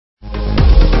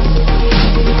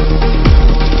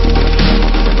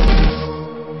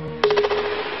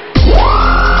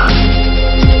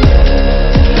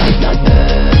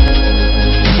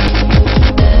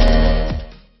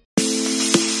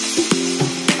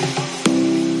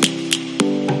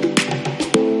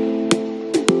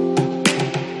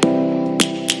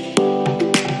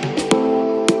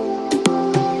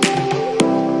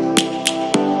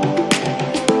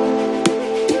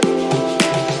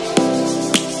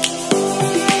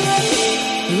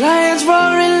Lions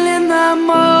roaring in the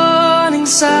morning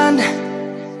sun,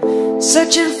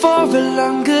 searching for a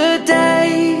longer day.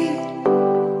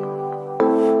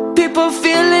 People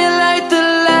feeling like the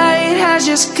light has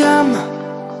just come.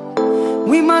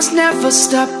 We must never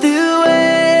stop the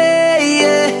way.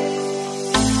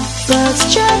 Birds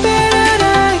chirping and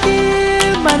I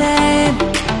hear my name,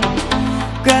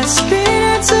 grasping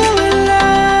into a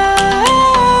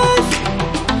life.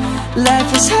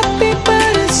 Life is happy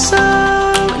but it's so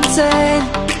insane.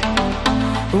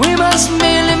 We must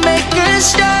merely make a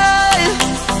start.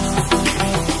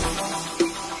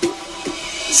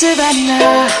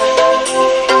 Savannah,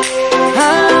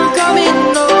 I'm coming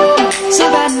home.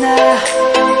 Savannah,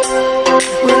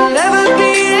 we'll never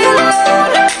be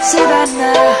alone.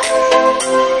 Savannah,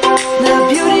 the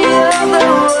beauty of the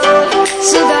world.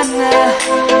 Savannah,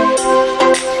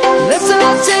 let's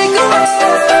all take a walk.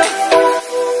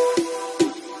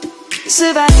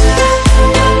 Savannah,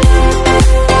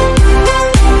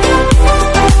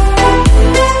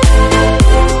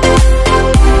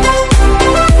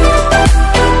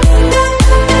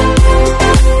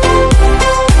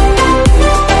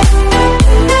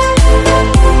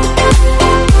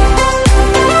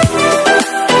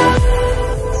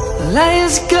 light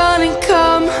is gonna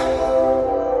come.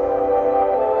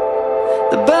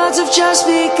 The birds have just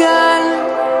begun.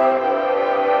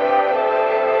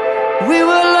 We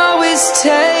will always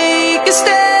take a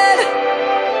stand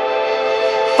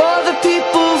for the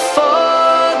people, for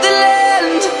the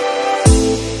land.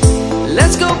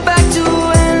 Let's go back to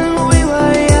when we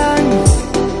were young.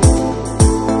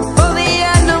 For the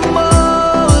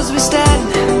animals we stand.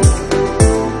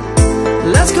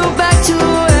 Let's go back to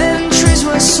when trees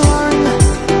were swung,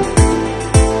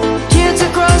 kids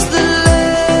across the land.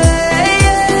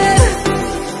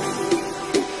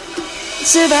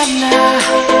 Savannah,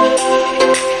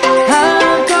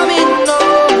 I'm coming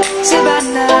home.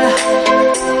 Savannah,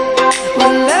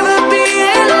 we'll never be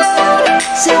alone.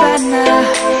 Savannah,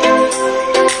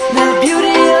 the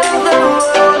beauty of the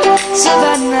world.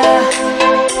 Savannah,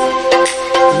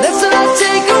 let's all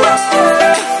take a walk.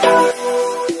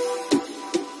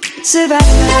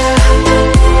 Savannah,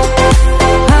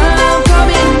 I'm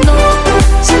coming home.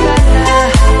 Savannah,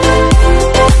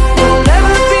 we'll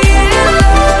never be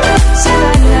alone.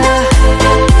 Savannah,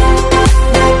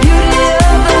 the beauty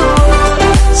of the world.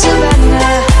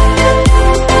 Savannah,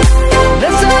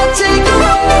 let's all take a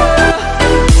walk.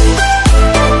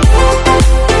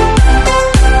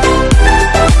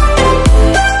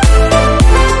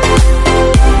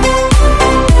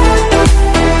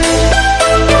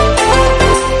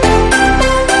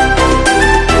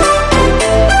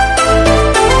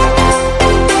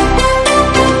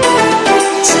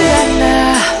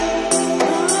 Savannah,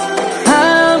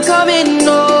 I'm coming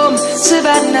home.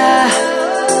 Savannah,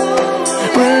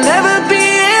 we'll never be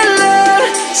alone.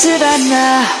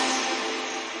 Savannah.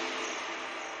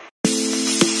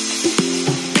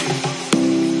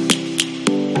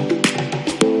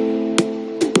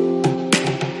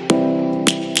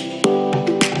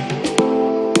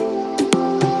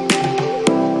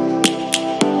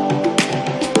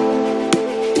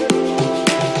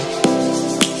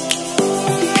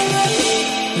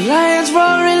 Lions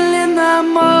roaring in the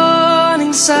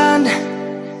morning sun,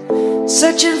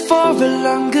 searching for a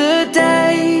longer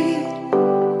day.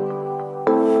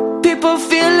 People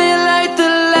feeling like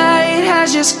the light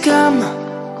has just come.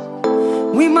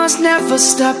 We must never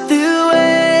stop the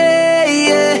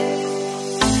way.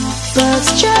 Birds